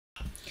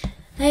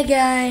Hey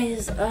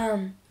guys,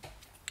 I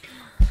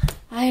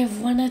have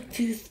one of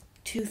two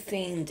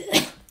things.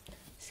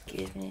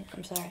 Excuse me,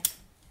 I'm sorry.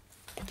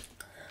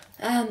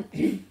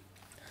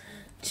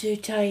 To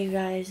tell you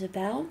guys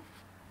about.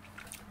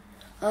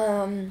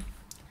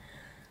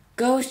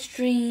 Go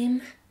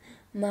stream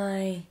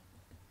my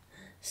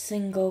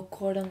single,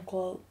 quote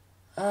unquote,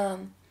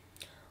 on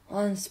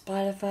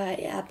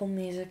Spotify, Apple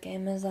Music,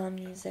 Amazon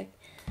Music,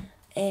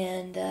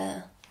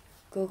 and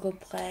Google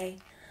Play.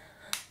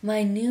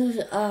 My new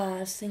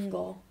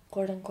single,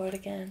 quote unquote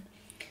again,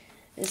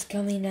 is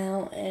coming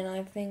out in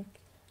I think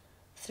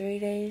 3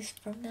 days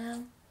from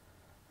now.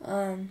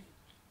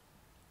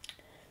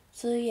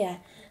 So yeah,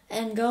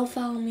 and go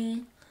follow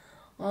me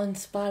on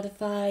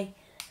Spotify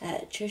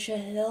at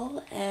Trisha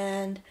Hill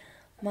and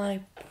my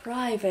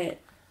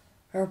private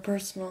or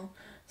personal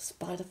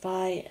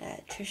Spotify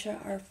at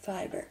Trisha R.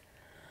 Fiber.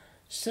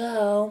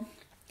 So,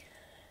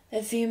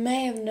 if you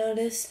may have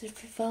noticed,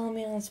 if you follow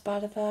me on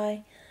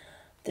Spotify,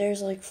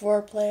 there's like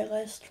 4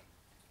 playlists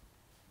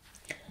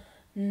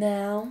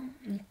now,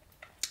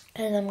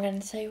 and I'm going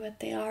to say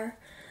what they are,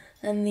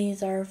 and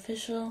these are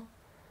official,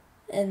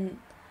 and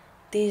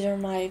these are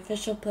my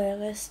official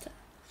playlist.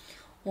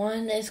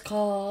 One is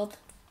called,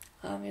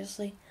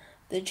 obviously,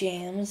 The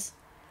Jams,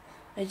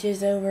 which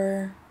is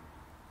over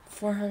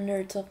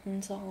 400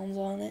 something songs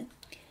on it.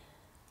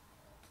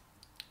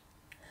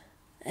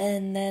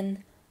 And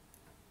then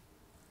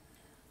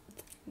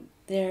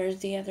there's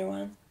the other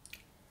one,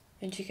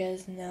 which you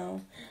guys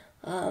know,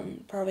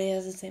 probably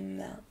has the same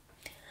amount.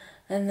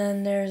 And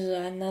then there's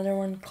another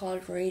one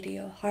called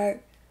Radio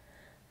Heart.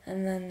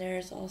 And then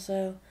there's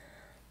also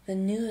the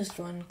newest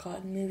one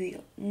called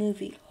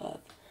Movie Club.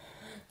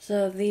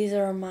 So these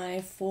are my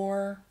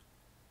 4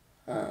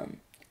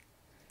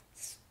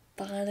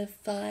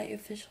 Spotify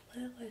official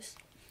playlists.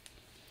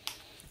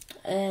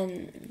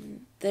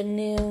 And the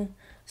new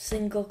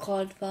single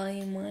called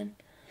Volume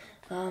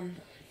 1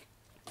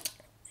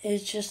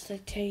 is just a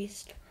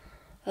taste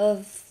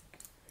of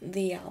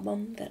the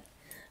album that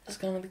is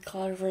going to be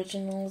called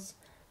Originals.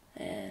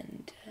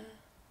 And,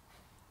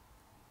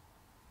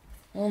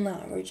 well,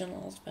 not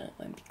Originals, but it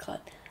might be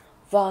called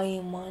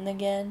Volume 1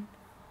 again.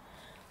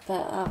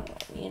 But,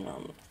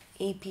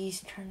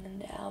 EPs turn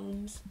into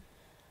albums,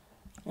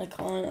 like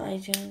on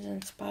iTunes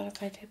and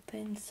Spotify type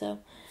things, so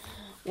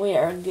we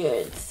are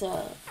good,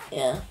 so,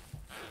 yeah.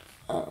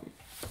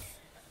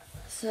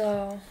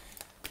 So,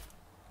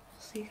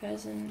 see you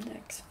guys in the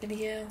next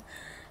video.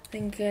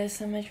 Thank you guys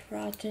so much for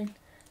watching.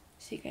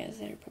 See you guys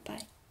later,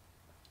 bye-bye.